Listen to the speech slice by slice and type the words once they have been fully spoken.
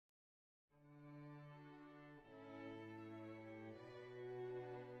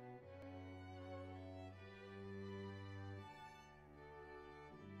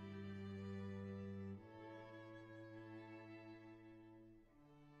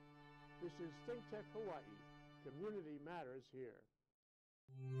This is ThinkTech Hawaii. Community matters here.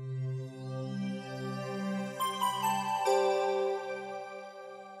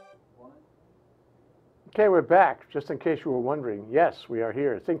 Okay, we're back. Just in case you were wondering, yes, we are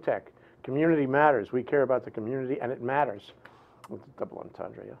here. ThinkTech. Community matters. We care about the community, and it matters. With a double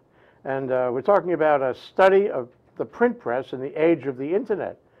entendre, yeah. And we're talking about a study of the print press in the age of the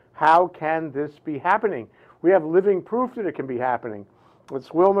internet. How can this be happening? We have living proof that it can be happening.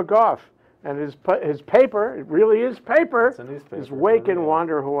 It's Will McGough, and his paper, it really is paper, it's a newspaper, is Wake and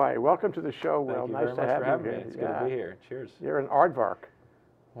Wander Hawaii. Welcome to the show, Will. Thank you nice very to much have for you having here. me. It's good to be here. Cheers. You're an aardvark.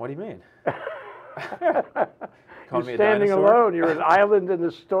 What do you mean? You're standing alone. You're an island in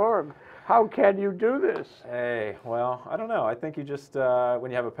the storm. How can you do this? Hey, well, I don't know. I think you just, when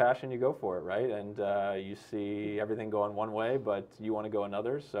you have a passion, you go for it, right? And you see everything going one way, but you want to go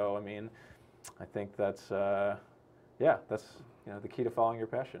another. So, I mean, I think that's, yeah, that's the key to following your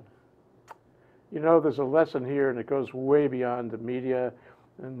passion. You know, there's a lesson here, and it goes way beyond the media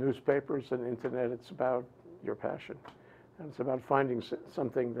and newspapers and internet. It's about your passion. And it's about finding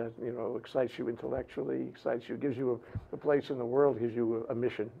something that, excites you intellectually, excites you, gives you a place in the world, gives you a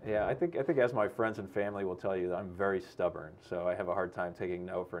mission. Yeah, I think as my friends and family will tell you, that I'm very stubborn. So I have a hard time taking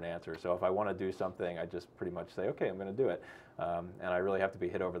no for an answer. So if I want to do something, I just pretty much say, okay, I'm going to do it. And I really have to be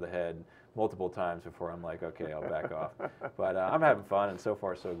hit over the head multiple times before I'm like, okay, I'll back off. But I'm having fun, and so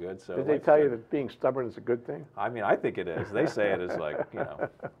far so good. So did they tell you that being stubborn is a good thing? I mean, I think it is. They say it is like,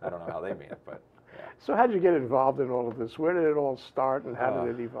 I don't know how they mean it, but. So how did you get involved in all of this? Where did it all start, and how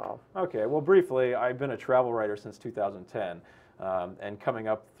did it evolve? Okay, well, briefly, I've been a travel writer since 2010, and coming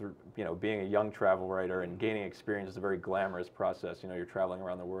up through, being a young travel writer and gaining experience is a very glamorous process. You're traveling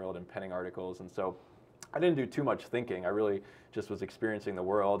around the world and penning articles, and so I didn't do too much thinking. I really just was experiencing the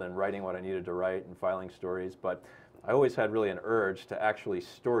world and writing what I needed to write and filing stories, but I always had really an urge to actually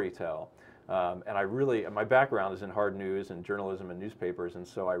storytell. And my background is in hard news and journalism and newspapers, and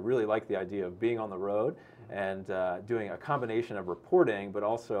so I really like the idea of being on the road and doing a combination of reporting, but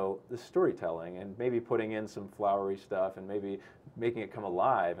also the storytelling, and maybe putting in some flowery stuff and maybe making it come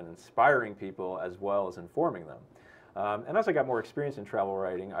alive and inspiring people as well as informing them. And as I got more experience in travel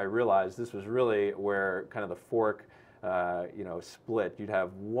writing, I realized this was really where kind of the fork split. You'd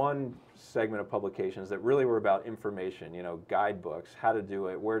have one segment of publications that really were about information, guidebooks, how to do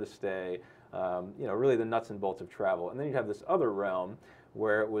it, where to stay, really the nuts and bolts of travel. And then you'd have this other realm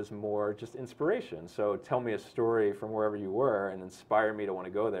where it was more just inspiration. So tell me a story from wherever you were and inspire me to want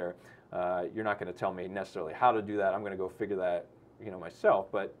to go there. You're not going to tell me necessarily how to do that. I'm going to go figure that myself,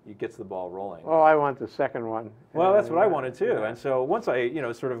 but it gets the ball rolling. Oh, I want the second one. Well, that's what I wanted too. Yeah. And so once I,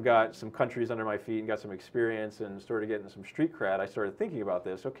 sort of got some countries under my feet and got some experience and started getting some street cred, I started thinking about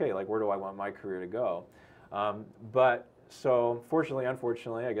this. Okay, like where do I want my career to go? But so fortunately,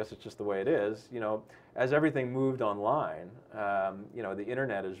 unfortunately, I guess it's just the way it is. As everything moved online, the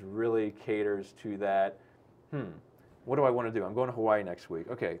internet is really caters to that. What do I want to do? I'm going to Hawaii next week.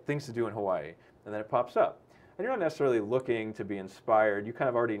 Okay, things to do in Hawaii, and then it pops up. And you're not necessarily looking to be inspired. You kind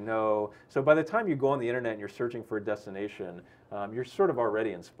of already know. So by the time you go on the internet and you're searching for a destination, you're sort of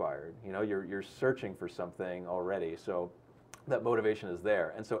already inspired. You're searching for something already. So that motivation is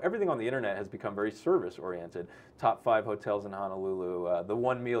there. And so everything on the internet has become very service oriented. Top 5 hotels in Honolulu, the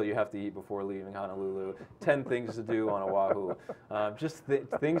one meal you have to eat before leaving Honolulu, 10 things to do on Oahu, just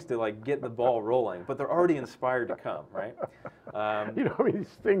things to like get the ball rolling, but they're already inspired to come, right?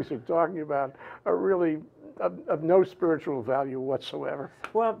 These things you're talking about are really of no spiritual value whatsoever.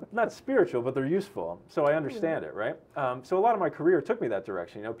 Well, not spiritual, but they're useful. So I understand it, right? So a lot of my career took me that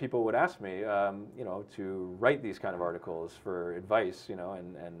direction. People would ask me, to write these kind of articles for advice,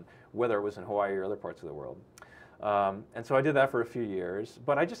 and whether it was in Hawaii or other parts of the world. And so I did that for a few years,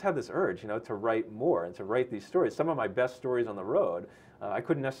 but I just had this urge, to write more and to write these stories. Some of my best stories on the road, I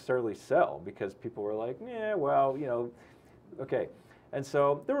couldn't necessarily sell because people were like, yeah, well, okay. And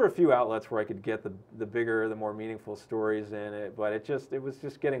so there were a few outlets where I could get the bigger, the more meaningful stories in it, but it was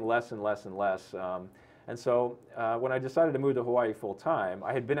just getting less and less and less. And so when I decided to move to Hawaii full time,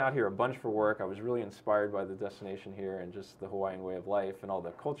 I had been out here a bunch for work. I was really inspired by the destination here and just the Hawaiian way of life and all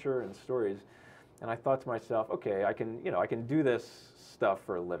the culture and stories. And I thought to myself, okay, I can do this stuff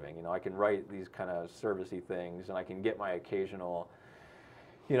for a living. I can write these kind of servicey things, and I can get my occasional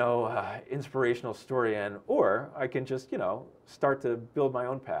inspirational story in, or I can just, start to build my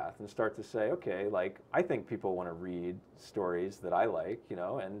own path and start to say, okay, like, I think people want to read stories that I like,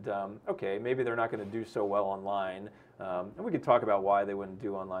 and okay, maybe they're not going to do so well online, and we could talk about why they wouldn't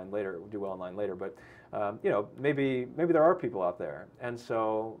do well online later, but, maybe there are people out there, and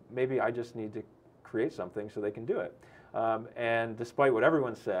so maybe I just need to create something so they can do it. And despite what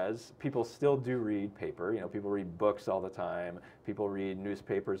everyone says, people still do read paper. You know, people read books all the time. People read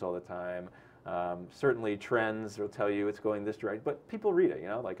newspapers all the time. Certainly trends will tell you it's going this direction, but people read it, you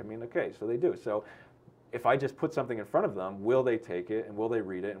know, like, I mean, okay, so they do. So if I just put something in front of them, will they take it, and will they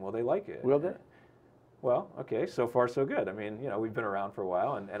read it, and will they like it? Will they? Well, okay, so far so good. I mean, you know, we've been around for a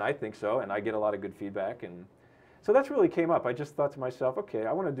while, and I think so, and I get a lot of good feedback, and so that's really came up. I just thought to myself, okay,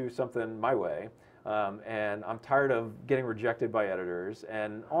 I want to do something my way, and I'm tired of getting rejected by editors,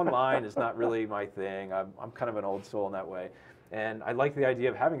 and online is not really my thing. I'm kind of an old soul in that way, and I like the idea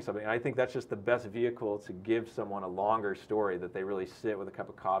of having something, and I think that's just the best vehicle to give someone a longer story that they really sit with a cup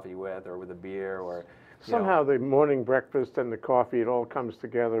of coffee with, or with a beer, or somehow the morning breakfast and the coffee, it all comes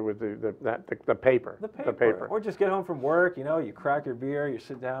together with the paper. The paper. Or just get home from work, you know, you crack your beer, you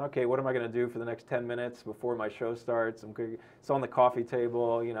sit down, okay, what am I going to do for the next 10 minutes before my show starts? It's on the coffee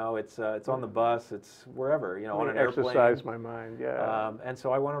table, you know, it's on the bus, it's wherever, you know, on an airplane. Exercise my mind, yeah. And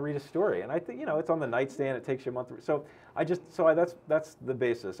so I want to read a story, and I think, you know, it's on the nightstand, it takes you a month. So that's the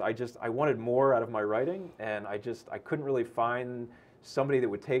basis. I wanted more out of my writing, and I couldn't really find somebody that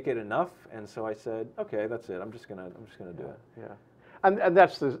would take it enough, and so I said, okay, that's it. I'm just gonna do it. Yeah, and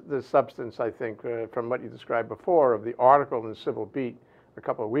that's the substance, I think, from what you described before, of the article in the Civil Beat a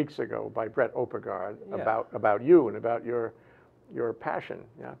couple of weeks ago by Brett Opegard about you and about your passion.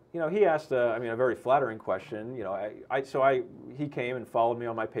 Yeah. You know, he asked, I mean, a very flattering question. You know, he came and followed me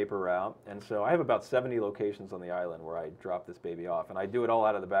on my paper route, and so I have about 70 locations on the island where I drop this baby off, and I do it all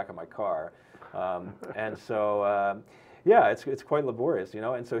out of the back of my car, and so. Yeah, it's quite laborious, you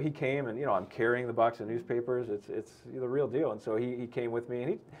know. And so he came, and you know, I'm carrying the box of newspapers. It's the real deal. And so he came with me, and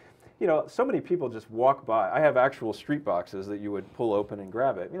he, you know, so many people just walk by. I have actual street boxes that you would pull open and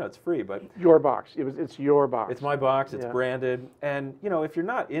grab it. You know, it's free, but your box. It's your box. It's my box. It's branded, and you know, if you're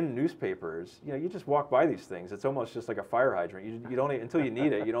not in newspapers, you know, you just walk by these things. It's almost just like a fire hydrant. You don't until you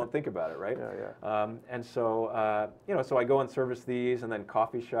need it. You don't think about it, right? Yeah. And so you know, so I go and service these, and then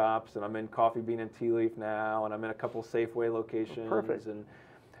coffee shops, and I'm in Coffee Bean and Tea Leaf now, and I'm in a couple Safeway locations. Perfect.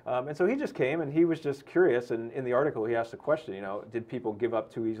 And so he just came, and he was just curious, and in the article he asked the question, you know, did people give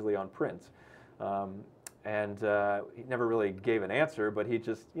up too easily on print? And he never really gave an answer, but he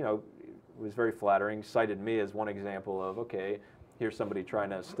just, you know, was very flattering, cited me as one example of, okay, here's somebody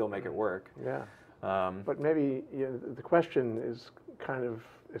trying to still make it work. Yeah. But maybe the question is kind of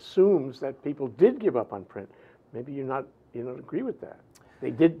assumes that people did give up on print. Maybe you don't agree with that.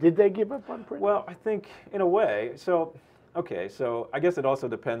 Did they give up on print? Well, I think in a way, so. Okay, so I guess it also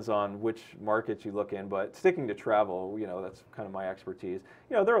depends on which markets you look in, but sticking to travel, you know, that's kind of my expertise.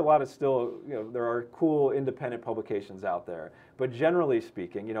 You know, there are a lot of still, you know, there are cool independent publications out there, but generally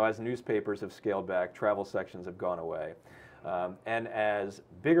speaking, you know, as newspapers have scaled back, travel sections have gone away. And as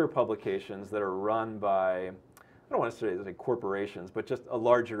bigger publications that are run by, I don't want to say corporations, but just a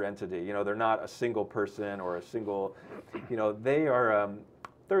larger entity, you know, they're not a single person or a single, you know, they are,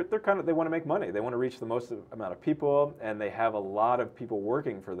 they want to make money. They want to reach the most amount of people, and they have a lot of people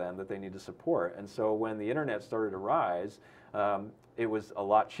working for them that they need to support. And so when the internet started to rise, it was a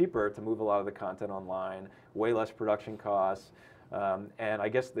lot cheaper to move a lot of the content online, way less production costs, and I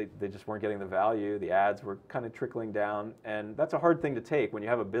guess they just weren't getting the value. The ads were kind of trickling down, and that's a hard thing to take when you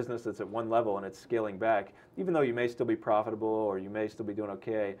have a business that's at one level and it's scaling back. Even though you may still be profitable or you may still be doing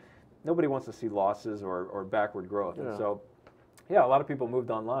okay, nobody wants to see losses or backward growth. Yeah. And so, yeah, a lot of people moved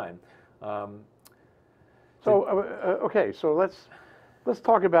online. Okay, so let's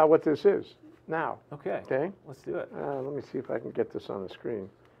talk about what this is now. Okay. Let's do it. Let me see if I can get this on the screen.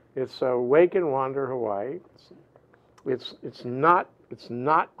 It's Wake and Wander Hawaii. It's not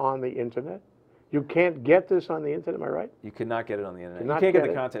on the internet. You can't get this on the internet. Am I right? You cannot get it on the internet. You can't get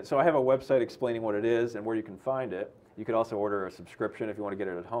the content. So I have a website explaining what it is and where you can find it. You could also order a subscription if you want to get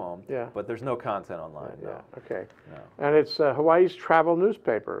it at home. Yeah. But there's no content online. Yeah. No. Okay. No. And it's Hawaii's travel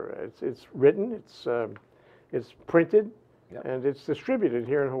newspaper. It's written. It's printed. Yep. And it's distributed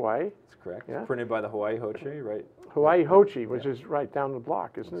here in Hawaii. That's correct. Yeah. It's printed by the Hawaii Hochi, right? Hawaii Hochi, which is right down the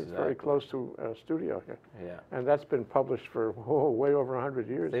block, isn't it? It's very close to a studio here. Yeah. And that's been published for way over 100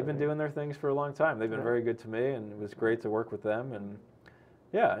 years. They've been doing their things for a long time. They've been very good to me, and it was great to work with them. And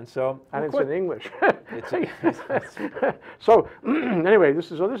yeah, and so. And it's in English. So anyway,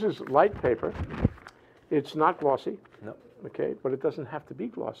 this is light paper. It's not glossy. No. Okay, but it doesn't have to be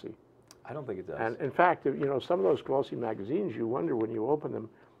glossy. I don't think it does. And in fact, you know, some of those glossy magazines, you wonder when you open them,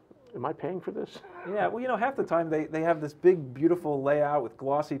 am I paying for this? Yeah, well, you know, half the time they have this big, beautiful layout with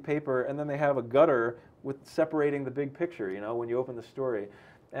glossy paper, and then they have a gutter with separating the big picture, you know, when you open the story.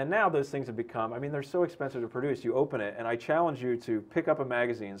 And now those things have become, I mean, they're so expensive to produce. You open it, and I challenge you to pick up a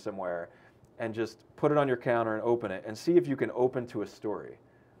magazine somewhere and just put it on your counter and open it and see if you can open to a story.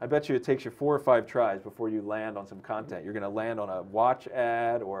 I bet you it takes you 4 or 5 tries before you land on some content. You're going to land on a watch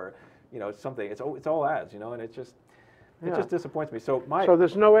ad or, you know, something. It's all ads, you know, and it just disappoints me. So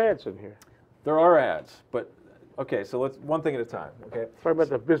there's no ads in here. There are ads, but okay. So let's one thing at a time. Okay. Talk about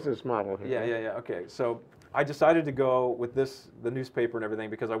the business model here. Yeah. Okay. So I decided to go with the newspaper and everything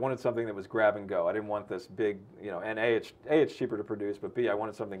because I wanted something that was grab and go. I didn't want this big, you know, and A, it's cheaper to produce, but B, I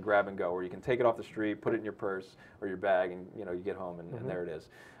wanted something grab and go where you can take it off the street, put it in your purse or your bag, and, you know, you get home and there it is.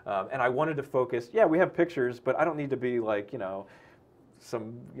 And I wanted to focus, yeah, we have pictures, but I don't need to be like, you know,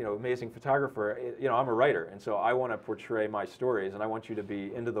 some, you know, amazing photographer. You know, I'm a writer, and so I want to portray my stories, and I want you to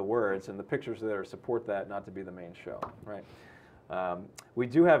be into the words, and the pictures there support that, not to be the main show, right? We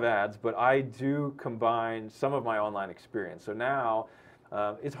do have ads, but I do combine some of my online experience. So now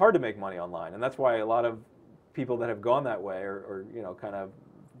it's hard to make money online, and that's why a lot of people that have gone that way are you know, kind of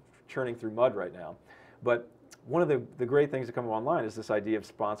churning through mud right now. But one of the great things that come online is this idea of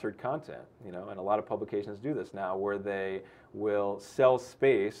sponsored content, you know, and a lot of publications do this now where they will sell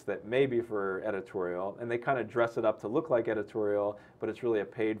space that may be for editorial, and they kind of dress it up to look like editorial, but it's really a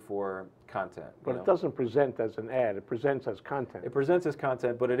paid-for content. But it doesn't present as an ad, it presents as content. It presents as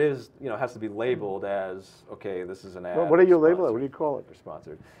content, but it is, you know, has to be labeled as, okay, this is an ad. What do you label it? What do you call it? Or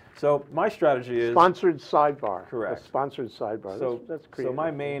sponsored. So my strategy is... Sponsored sidebar. Correct. A sponsored sidebar. So, that's creative. So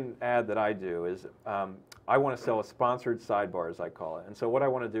my main ad that I do is I want to sell a sponsored sidebar, as I call it. And so what I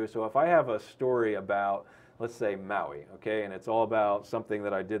want to do, so if I have a story about, let's say, Maui, okay, and it's all about something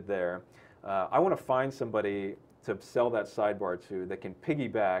that I did there, I want to find somebody to sell that sidebar to that can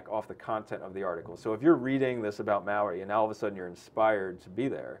piggyback off the content of the article. So if you're reading this about Maui and now all of a sudden you're inspired to be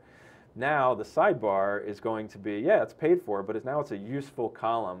there, now the sidebar is going to be, yeah, it's paid for, but now it's a useful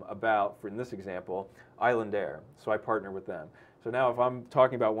column about, for in this example, Island Air. So I partner with them. So now if I'm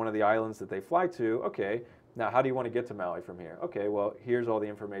talking about one of the islands that they fly to, okay, now how do you want to get to Maui from here? Okay, well, here's all the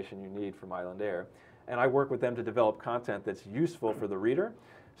information you need from Island Air. And I work with them to develop content that's useful for the reader.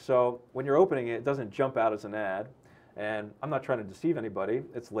 So when you're opening it, it doesn't jump out as an ad. And I'm not trying to deceive anybody.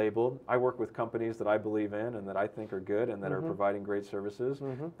 It's labeled. I work with companies that I believe in and that I think are good and that are providing great services.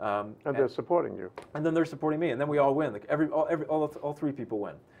 And they're supporting you. And then they're supporting me. And then we all win. Like all 3 people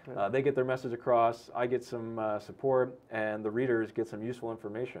win. They get their message across. I get some support. And the readers get some useful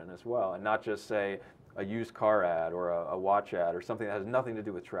information as well. And not just, say, a used car ad or a watch ad or something that has nothing to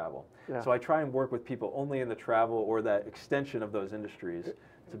do with travel. Yeah. So I try and work with people only in the travel or that extension of those industries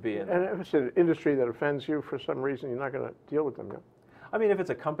to be in. And if it's an industry that offends you for some reason, you're not going to deal with them yet. I mean, if it's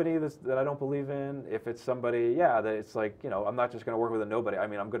a company that I don't believe in, if it's somebody, yeah, that it's like, you know, I'm not just going to work with a nobody. I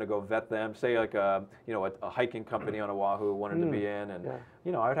mean, I'm going to go vet them. Say like a hiking company on Oahu wanted to be in, and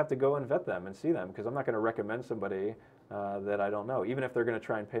you know, I would have to go and vet them and see them because I'm not going to recommend somebody that I don't know, even if they're going to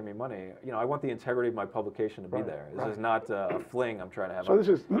try and pay me money. You know, I want the integrity of my publication to be there. This is not a fling I'm trying to have. So this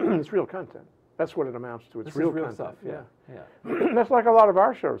is it's real content. That's what it amounts to. It's real content. Stuff. Yeah. That's like a lot of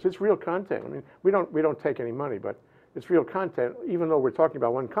our shows. It's real content. I mean, we don't take any money, but it's real content. Even though we're talking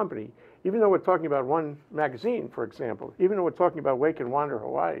about one company, even though we're talking about one magazine, for example, even though we're talking about Wake and Wander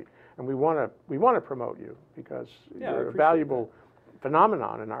Hawaii, and we want to promote you because you're a valuable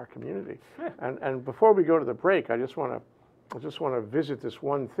phenomenon in our community. And before we go to the break, I just want to visit this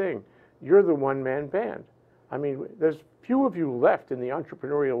one thing. You're the one-man band. I mean, there's few of you left in the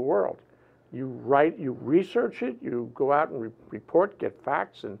entrepreneurial world. You write, you research it, you go out and report, get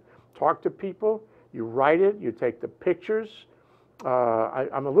facts, and talk to people. You write it, you take the pictures.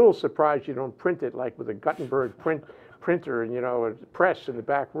 I'm a little surprised you don't print it like with a Gutenberg printer and, you know, a press in the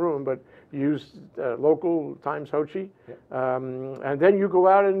back room, but you use local Times Hochi. And then you go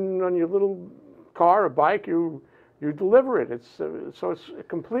out and on your little car or bike, you deliver it. So it's a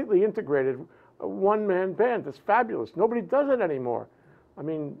completely integrated one-man band. That's fabulous. Nobody does it anymore. I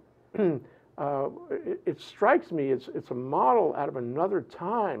mean, it strikes me it's a model out of another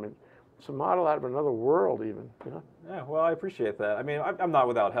time. It's a model out of another world, even. You know? Yeah, well, I appreciate that. I mean, I'm not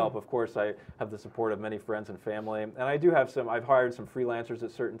without help. Of course, I have the support of many friends and family, and I do have I've hired some freelancers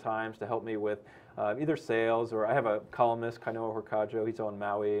at certain times to help me with either sales, or I have a columnist, Kainoa Horkajo, he's on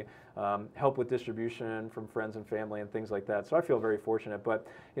Maui, help with distribution from friends and family and things like that. So I feel very fortunate. But,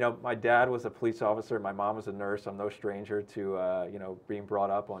 you know, my dad was a police officer, my mom was a nurse. I'm no stranger to, you know, being brought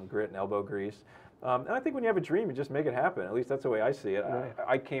up on grit and elbow grease. And I think when you have a dream, you just make it happen. At least that's the way I see it. Yeah.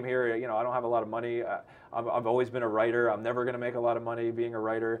 I came here, you know, I don't have a lot of money. I've always been a writer. I'm never going to make a lot of money being a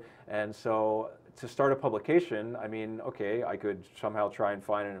writer. And so to start a publication, I mean, okay, I could somehow try and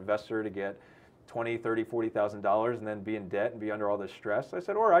find an investor to get $20,000, $30,000, $40,000 and then be in debt and be under all this stress. I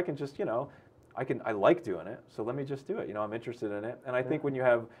said, or I can just, you know, I like doing it, so let me just do it. You know, I'm interested in it. And I think when you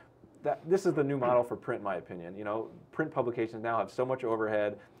have this is the new model for print, in my opinion. Print publications now have so much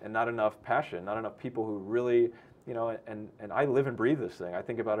overhead and not enough passion, not enough people who really, and I live and breathe this thing. I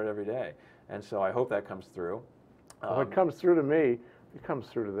think about it every day. And so I hope that comes through. Well, it comes through to me. It comes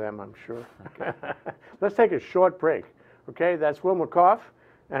through to them, I'm sure. Okay. Let's take a short break. Okay, that's Will McGough,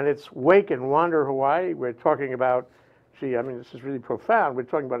 and it's Wake and Wander Hawaii. We're talking about, this is really profound. We're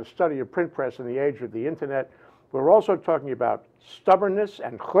talking about a study of print press in the age of the internet. We're also talking about stubbornness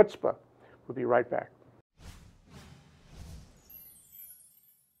and chutzpah. We'll be right back.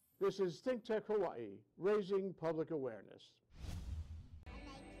 This is ThinkTech Hawaii, raising public awareness.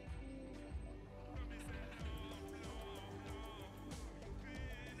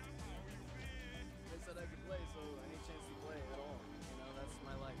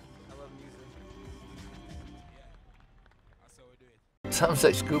 Some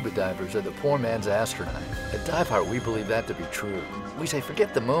say scuba divers are the poor man's astronaut. At DiveHeart, we believe that to be true. We say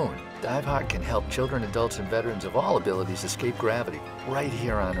forget the moon. DiveHeart can help children, adults, and veterans of all abilities escape gravity right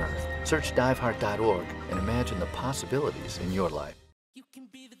here on Earth. Search diveheart.org and imagine the possibilities in your life. You can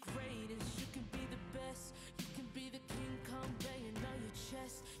be the greatest, you can be the best, you can be the king, come banging on your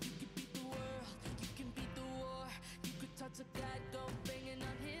chest. You can beat the world, you can beat the war. You could talk to God, go banging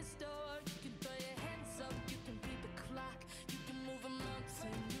on his door. You can throw your hands up, you can beat the clock. You can move a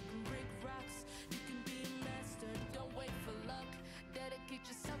mountain, you can break rocks. You can be a master, don't wait for luck. Dedicate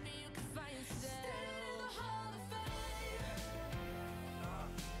yourself and you can find yourself. Stand in the Hall of Fame, and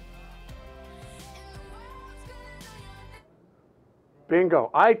the world's gonna know your name. Bingo.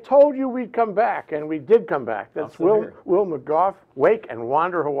 I told you we'd come back, and we did come back. That's Will McGough, Wake and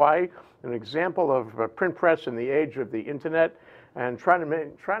Wander Hawaii, an example of print press in the age of the internet, and trying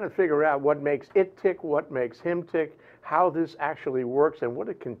to figure out what makes it tick, what makes him tick, how this actually works, and what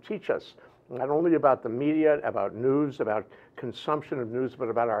it can teach us, not only about the media, about news, about consumption of news, but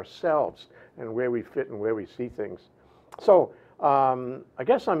about ourselves and where we fit and where we see things. So I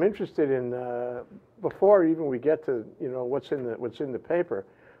guess I'm interested in, before even we get to what's in the paper,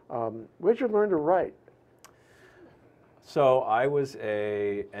 where'd you learn to write? So I was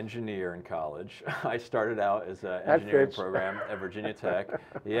an engineer in college. I started out as an engineering program at Virginia Tech.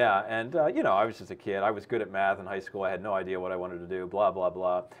 Yeah, and I was just a kid. I was good at math in high school. I had no idea what I wanted to do, blah, blah,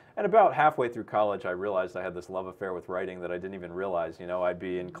 blah. And about halfway through college, I realized I had this love affair with writing that I didn't even realize. I'd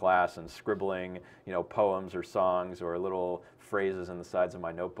be in class and scribbling, poems or songs or little phrases in the sides of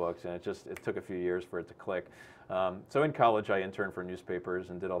my notebooks, and it took a few years for it to click. So in college, I interned for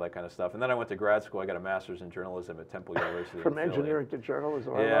newspapers and did all that kind of stuff. And then I went to grad school. I got a master's in journalism at Temple University. From engineering to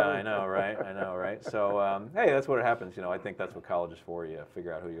journalism. Yeah, I know, right? I know, right? So, hey, that's what happens. I think that's what college is for. You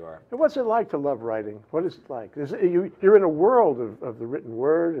figure out who you are. And what's it like to love writing? What is it like? You're in a world of the written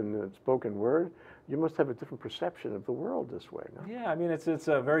word and the spoken word. You must have a different perception of the world this way, no? Yeah, it's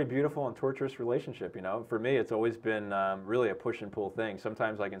a very beautiful and torturous relationship, For me, it's always been really a push and pull thing.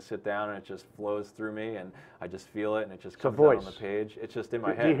 Sometimes I can sit down and it just flows through me and I just feel it and it just comes out on the page. It's just in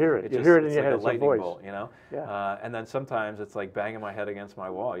my head. You hear it. You hear it in your like head. It's a lightning bolt, Yeah. And then sometimes it's like banging my head against my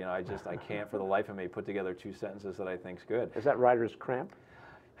wall. I can't for the life of me put together two sentences that I think's good. Is that writer's cramp?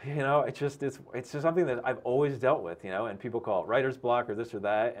 It's just something that I've always dealt with, and people call it writer's block or this or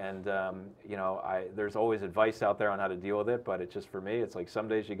that, and there's always advice out there on how to deal with it, but it's just, for me, it's like some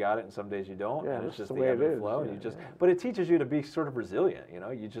days you got it and some days you don't, and it's just the ebb and flow, and but it teaches you to be sort of resilient,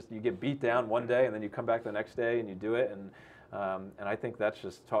 you get beat down one day and then you come back the next day and you do it, and I think that's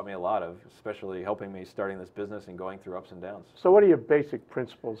just taught me a lot especially helping me starting this business and going through ups and downs. So what are your basic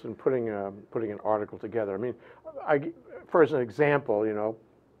principles in putting an article together? For as an example,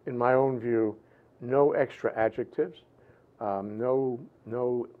 in my own view, no extra adjectives, what's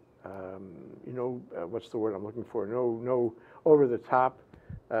the word I'm looking for? No over the top,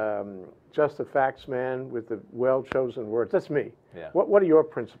 just a facts man with the well-chosen words. That's me. Yeah. What are your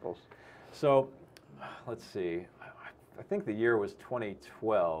principles? So, let's see. I think the year was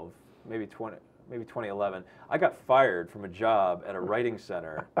 2012, maybe 2011. I got fired from a job at a writing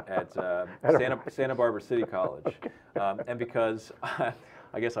center at Santa Barbara City College, and because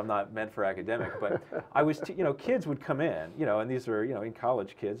I guess I'm not meant for academic, but I was, kids would come in, and these are, in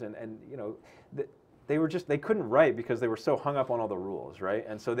college kids, and they couldn't write because they were so hung up on all the rules, right?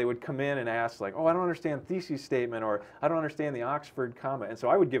 And so they would come in and ask like, oh, I don't understand thesis statement, or I don't understand the Oxford comma. And so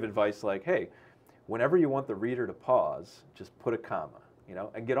I would give advice like, hey, whenever you want the reader to pause, just put a comma,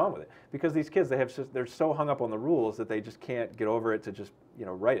 and get on with it. Because these kids, they're so hung up on the rules that they just can't get over it to just,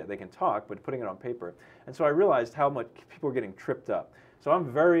 write it. They can talk, but putting it on paper. And so I realized how much people were getting tripped up. So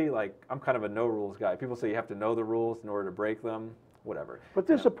I'm I'm kind of a no rules guy. People say you have to know the rules in order to break them, whatever. But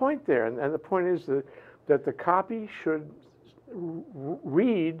there's a point there, and the point is that the copy should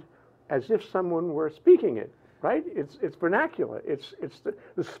read as if someone were speaking it, right? It's vernacular. It's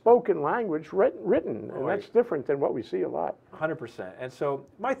the spoken language written, and that's different than what we see a lot. 100%. And so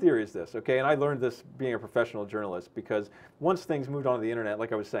my theory is this, okay, and I learned this being a professional journalist, because once things moved onto the internet,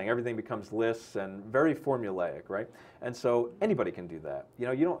 like I was saying, everything becomes lists and very formulaic, right? And so anybody can do that. You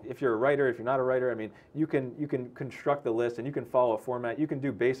know, you don't, if you're a writer, if you're not a writer, I mean, you can construct the list and you can follow a format. You can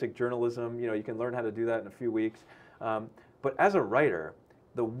do basic journalism. You know, you can learn how to do that in a few weeks. But as a writer,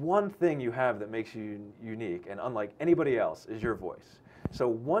 the one thing you have that makes you unique and unlike anybody else is your voice. So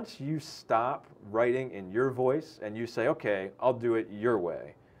once you stop writing in your voice and you say, okay, I'll do it your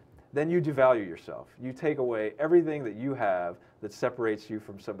way, then you devalue yourself. You take away everything that you have that separates you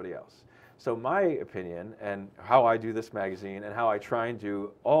from somebody else. So my opinion, and how I do this magazine and how I try and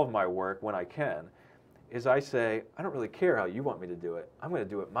do all of my work when I can, is I say, I don't really care how you want me to do it. I'm going to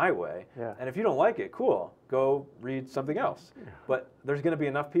do it my way. Yeah. And if you don't like it, cool, go read something else. Yeah. But there's going to be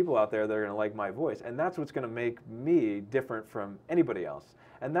enough people out there that are going to like my voice. And that's what's going to make me different from anybody else.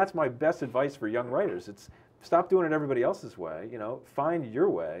 And that's my best advice for young writers. It's stop doing it everybody else's way. You know, find your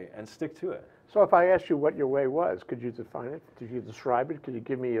way and stick to it. So if I asked you what your way was, could you define it? Could you describe it? Could you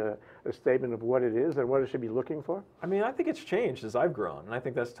give me a statement of what it is and what it should be looking for? I mean, I think it's changed as I've grown, and I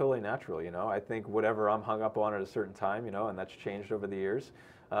think that's totally natural, you know. I think whatever I'm hung up on at a certain time, you know, and that's changed over the years.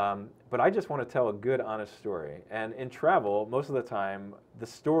 But I just want to tell a good, honest story. And in travel, most of the time, the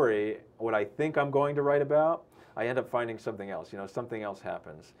story, what I think I'm going to write about, I end up finding something else, you know, something else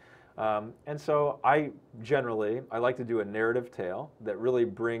happens. And so I like to do a narrative tale that really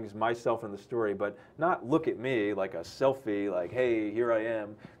brings myself in the story, but not look at me like a selfie, like, hey, here I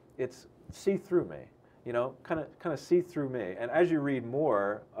am. It's see through me, you know, kind of see through me. And as you read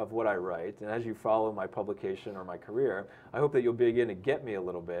more of what I write, and as you follow my publication or my career, I hope that you'll begin to get me a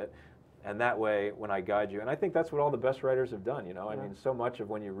little bit. And that way, when I guide you, and I think that's what all the best writers have done, you know. I mean, so much of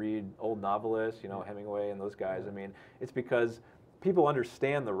when you read old novelists, you know, Hemingway and those guys, I mean, it's because people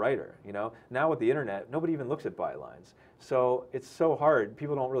understand the writer, you know. Now with the internet, nobody even looks at bylines. So it's so hard.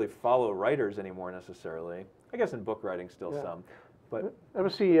 People don't really follow writers anymore necessarily. I guess in book writing still some. But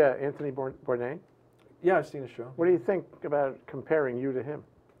ever see Anthony Bourdain? Yeah, I've seen his show. What do you think about comparing you to him?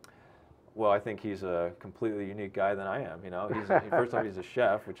 Well, I think he's a completely unique guy than I am, you know. First off, he's a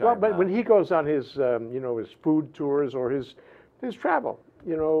chef, which I'm but not. When he goes on his, you know, his food tours or his travel,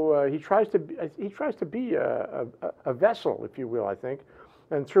 you know, he tries to be a vessel, if you will, I think.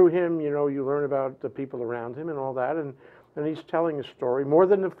 And through him, you know, you learn about the people around him and all that. And he's telling a story, more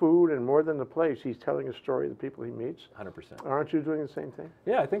than the food and more than the place. He's telling a story of the people he meets. 100%. Aren't you doing the same thing?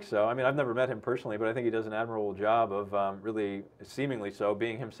 Yeah, I think so. I mean, I've never met him personally, but I think he does an admirable job of really, seemingly so,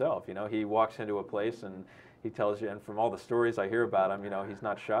 being himself. You know, he walks into a place and he tells you, and from all the stories I hear about him, you know, he's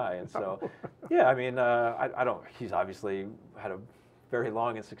not shy. And so, yeah, I mean, he's obviously had a very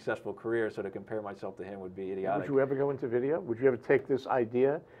long and successful career, so to compare myself to him would be idiotic. Would you ever go into video? Would you ever take this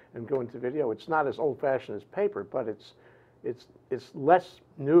idea and go into video? It's not as old-fashioned as paper, but it's less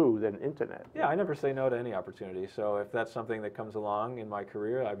new than internet. Yeah, I never say no to any opportunity. So if that's something that comes along in my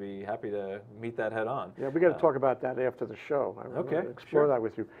career, I'd be happy to meet that head on. Yeah, we got to talk about that after the show. I okay, explore that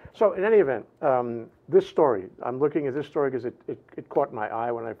with you. So in any event, this story, I'm looking at this story because it caught my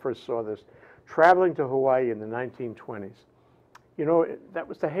eye when I first saw this. Traveling to Hawaii in the 1920s. You know, that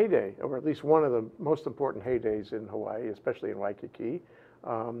was the heyday, or at least one of the most important heydays in Hawaii, especially in Waikiki,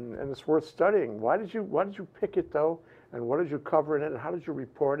 and it's worth studying. Why did you pick it though, and what did you cover in it, and how did you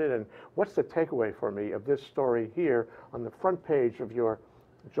report it, and what's the takeaway for me of this story here on the front page of your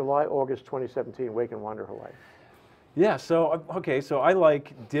July-August 2017 Wake and Wander Hawaii? Yeah, so, okay, so I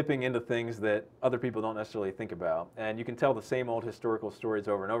like dipping into things that other people don't necessarily think about. And you can tell the same old historical stories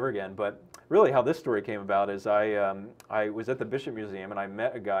over and over again. But really how this story came about is I was at the Bishop Museum and I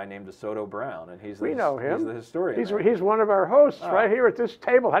met a guy named DeSoto Brown. And he's the historian. He's one of our hosts right here at this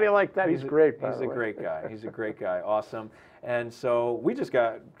table. How do you like that? He's great, by the way. He's a great guy. He's a great guy. Awesome. And so we just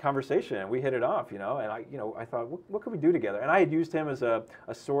got conversation and we hit it off, you know, and I thought, what could we do together? And I had used him as a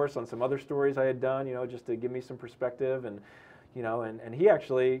source on some other stories I had done, you know, just to give me some perspective. And, you know, and he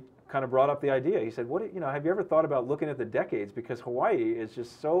actually kind of brought up the idea. He said, have you ever thought about looking at the decades? Because Hawaii is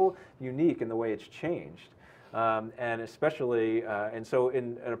just so unique in the way it's changed. And especially, and so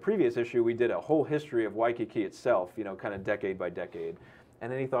in a previous issue, we did a whole history of Waikiki itself, you know, kind of decade by decade.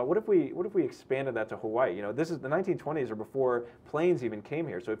 And then he thought, what if we expanded that to Hawaii? You know, this is the 1920s or before planes even came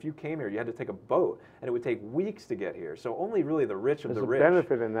here. So if you came here, you had to take a boat, and it would take weeks to get here. So only really the rich of the rich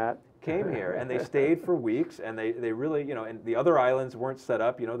benefit in that came here, and they stayed for weeks, and they really, you know, and the other islands weren't set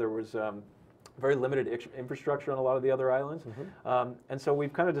up. You know, there was very limited infrastructure on a lot of the other islands, and so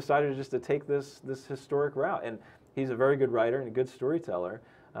we've kind of decided just to take this historic route. And he's a very good writer and a good storyteller.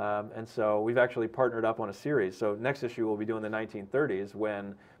 And so we've actually partnered up on a series. So next issue we'll be doing the 1930s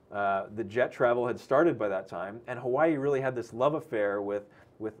when the jet travel had started by that time, and Hawaii really had this love affair with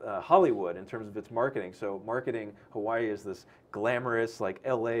Hollywood in terms of its marketing. So marketing Hawaii is this glamorous, like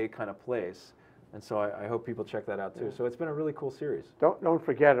LA kind of place. And so I hope people check that out too. Yeah. So it's been a really cool series. Don't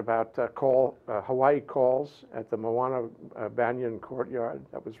forget about Hawaii Calls at the Moana Banyan Courtyard.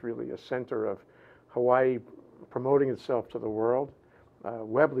 That was really a center of Hawaii promoting itself to the world.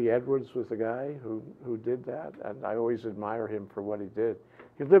 Webley Edwards was the guy who did that, and I always admire him for what he did.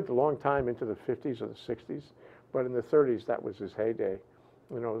 He lived a long time into the 50s or the 60s, but in the 30s that was his heyday.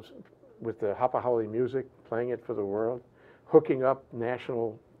 You know, with the Hapa music, playing it for the world, hooking up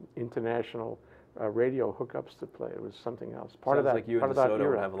national, international radio hookups to play. It was something else. Part of that. Like you and DeSoto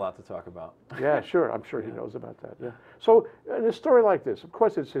would have a lot to talk about. Yeah, sure. I'm sure he knows about that. Yeah. So in a story like this, of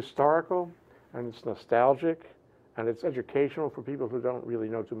course, it's historical and it's nostalgic and it's educational for people who don't really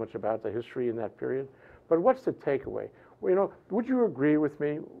know too much about the history in that period. But what's the takeaway? Well, you know, would you agree with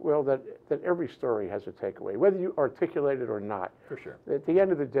me, Will, that every story has a takeaway, whether you articulate it or not? For sure. At the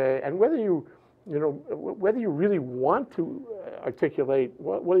end of the day, and whether you really want to articulate,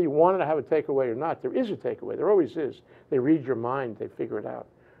 whether you want to have a takeaway or not, there is a takeaway. There always is. They read your mind. They figure it out.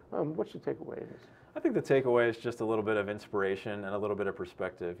 What's the takeaway in this? I think the takeaway is just a little bit of inspiration and a little bit of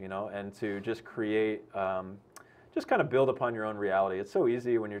perspective, you know, and to just create, just kind of build upon your own reality. It's so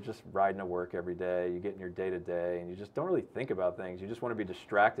easy when you're just riding to work every day, you get in your day-to-day, and you just don't really think about things. You just want to be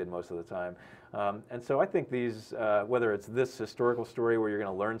distracted most of the time. And so I think these, whether it's this historical story where you're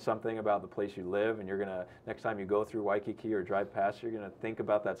going to learn something about the place you live, and you're going to, next time you go through Waikiki or drive past, you're going to think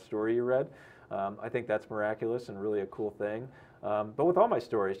about that story you read. I think that's miraculous and really a cool thing. But with all my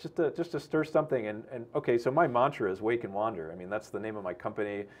stories, just to stir something, and okay, so my mantra is wake and wander. I mean, that's the name of my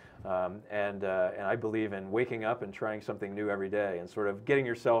company, and I believe in waking up and trying something new every day, and sort of getting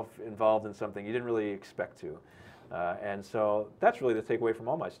yourself involved in something you didn't really expect to. And so that's really the takeaway from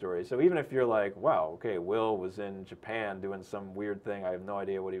all my stories. So even if you're like, wow, okay, Will was in Japan doing some weird thing, I have no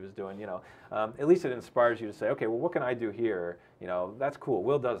idea what he was doing, you know, at least it inspires you to say, okay, well, what can I do here? You know, that's cool.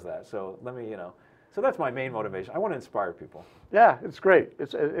 Will does that. So let me, you know. So that's my main motivation. I want to inspire people. Yeah, it's great.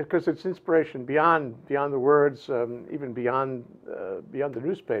 It's because it's inspiration beyond the words, even beyond the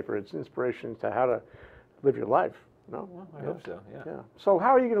newspaper. It's inspiration to how to live your life. No, well, I hope so. Yeah. Yeah. So how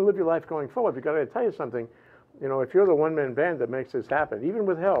are you going to live your life going forward? Because I got to tell you something. You know, if you're the one-man band that makes this happen, even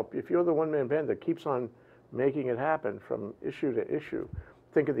with help, if you're the one-man band that keeps on making it happen from issue to issue,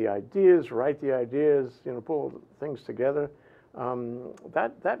 think of the ideas, write the ideas, you know, pull things together.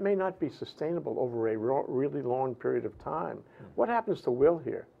 That may not be sustainable over a really long period of time. What happens to Will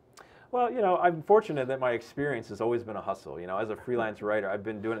here? Well, you know, I'm fortunate that my experience has always been a hustle. You know, as a freelance writer, I've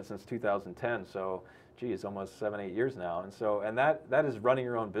been doing it since 2010, so geez, almost 7-8 years now. And that is running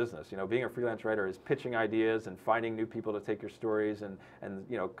your own business. You know, being a freelance writer is pitching ideas and finding new people to take your stories and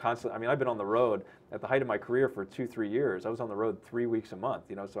you know, constantly. I mean, I've been on the road at the height of my career for 2-3 years. I was on the road 3 weeks a month,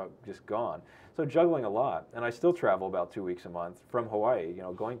 you know, so I'm just gone. So juggling a lot, and I still travel about 2 weeks a month from Hawaii, you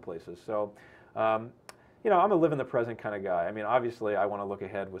know, going places. So, you know, I'm a live in the present kind of guy. I mean, obviously, I want to look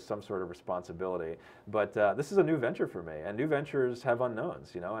ahead with some sort of responsibility, but this is a new venture for me, and new ventures have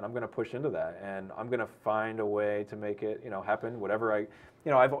unknowns, you know, and I'm going to push into that, and I'm going to find a way to make it, you know, happen. Whatever you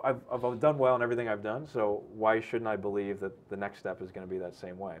know, I've done well in everything I've done, so why shouldn't I believe that the next step is going to be that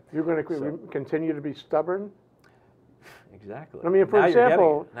same way? You're going to continue to be stubborn? Exactly. I mean, for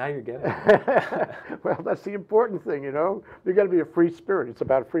example, now you're getting it. Well, that's the important thing, you know. You've got to be a free spirit. It's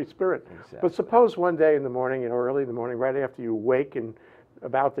about free spirit. Exactly. But suppose one day in the morning, you know, early in the morning, right after you wake and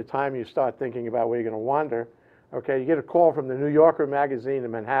about the time you start thinking about where you're going to wander, okay, you get a call from the New Yorker magazine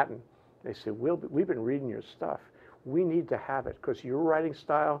in Manhattan. They say, we've been reading your stuff. We need to have it because your writing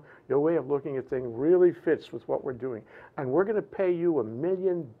style, your way of looking at things really fits with what we're doing. And we're going to pay you $1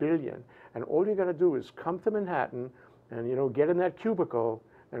 million billion. And all you got to do is come to Manhattan and, you know, get in that cubicle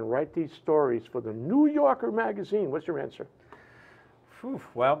and write these stories for the New Yorker magazine. What's your answer? Whew,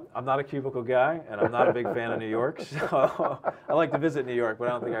 well, I'm not a cubicle guy, and I'm not a big fan of New York, so I like to visit New York, but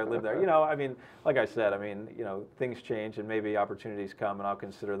I don't think I live there. You know, I mean, like I said, I mean, you know, things change, and maybe opportunities come, and I'll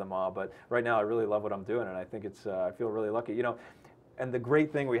consider them all, but right now I really love what I'm doing, and I think it's, I feel really lucky. You know, and the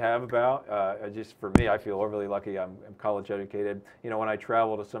great thing we have about, just for me, I feel overly lucky. I'm college educated. You know, when I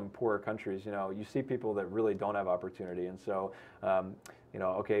travel to some poorer countries, you know, you see people that really don't have opportunity. And so, you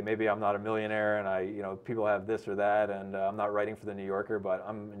know, okay, maybe I'm not a millionaire and you know, people have this or that, and I'm not writing for the New Yorker, but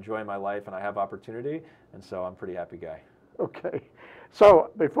I'm enjoying my life and I have opportunity. And so I'm a pretty happy guy. Okay. So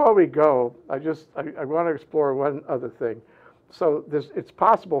before we go, I want to explore one other thing. So it's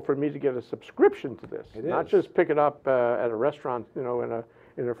possible for me to get a subscription to this, not just pick it up at a restaurant, you know,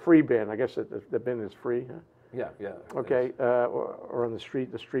 in a free bin. I guess the bin is free, huh? Yeah, yeah. Okay, or on the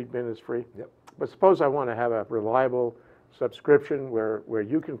street bin is free. Yep. But suppose I want to have a reliable subscription where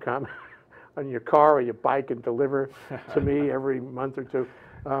you can come on your car or your bike and deliver to me every month or two.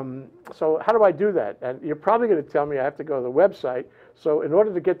 So how do I do that? And you're probably going to tell me I have to go to the website. So in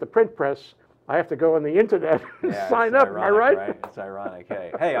order to get the print press, I have to go on the internet and sign up. Ironic, am I right? It's ironic.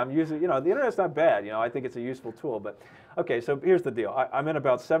 Hey, I'm using, the internet's not bad. I think it's a useful tool. But okay, so here's the deal. I'm in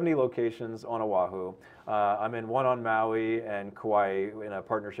about 70 locations on Oahu. I'm in one on Maui and Kauai in a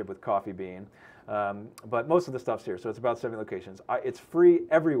partnership with Coffee Bean. But most of the stuff's here, so it's about 70 locations. It's free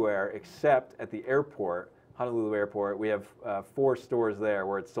everywhere except at the airport, Honolulu Airport. We have 4 stores there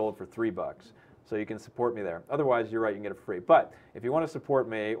where it's sold for $3. So you can support me there. Otherwise, you're right, you can get it for free. But if you want to support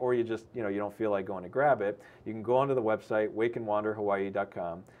me, or you just, you don't feel like going to grab it, you can go onto the website,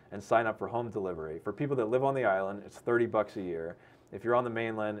 wakeandwanderhawaii.com, and sign up for home delivery. For people that live on the island, it's $30 a year. If you're on the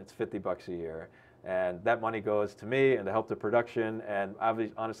mainland, it's $50 a year. And that money goes to me and to help the production, and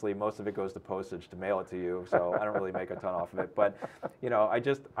honestly, most of it goes to postage to mail it to you, so I don't really make a ton off of it. But,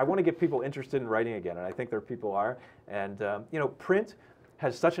 I want to get people interested in writing again, and I think there people are. And, print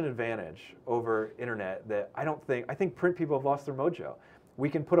has such an advantage over internet that I think print people have lost their mojo. We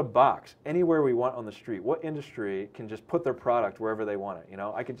can put a box anywhere we want on the street. What industry can just put their product wherever they want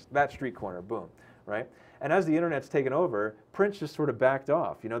it? That street corner, boom, right? And as the internet's taken over, print's just sort of backed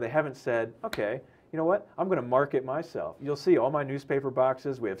off. They haven't said, okay, you know what? I'm going to market myself. You'll see all my newspaper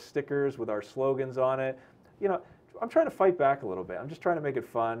boxes. We have stickers with our slogans on it. I'm trying to fight back a little bit. I'm just trying to make it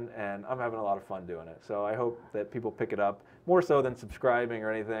fun, and I'm having a lot of fun doing it. So I hope that people pick it up, more so than subscribing or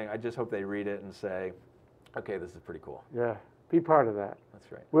anything. I just hope they read it and say, okay, this is pretty cool. Yeah, be part of that.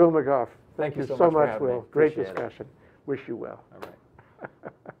 That's right. Will McGough, thank you so much, for having Will. me. Great Appreciate it. discussion. Wish you well. All right.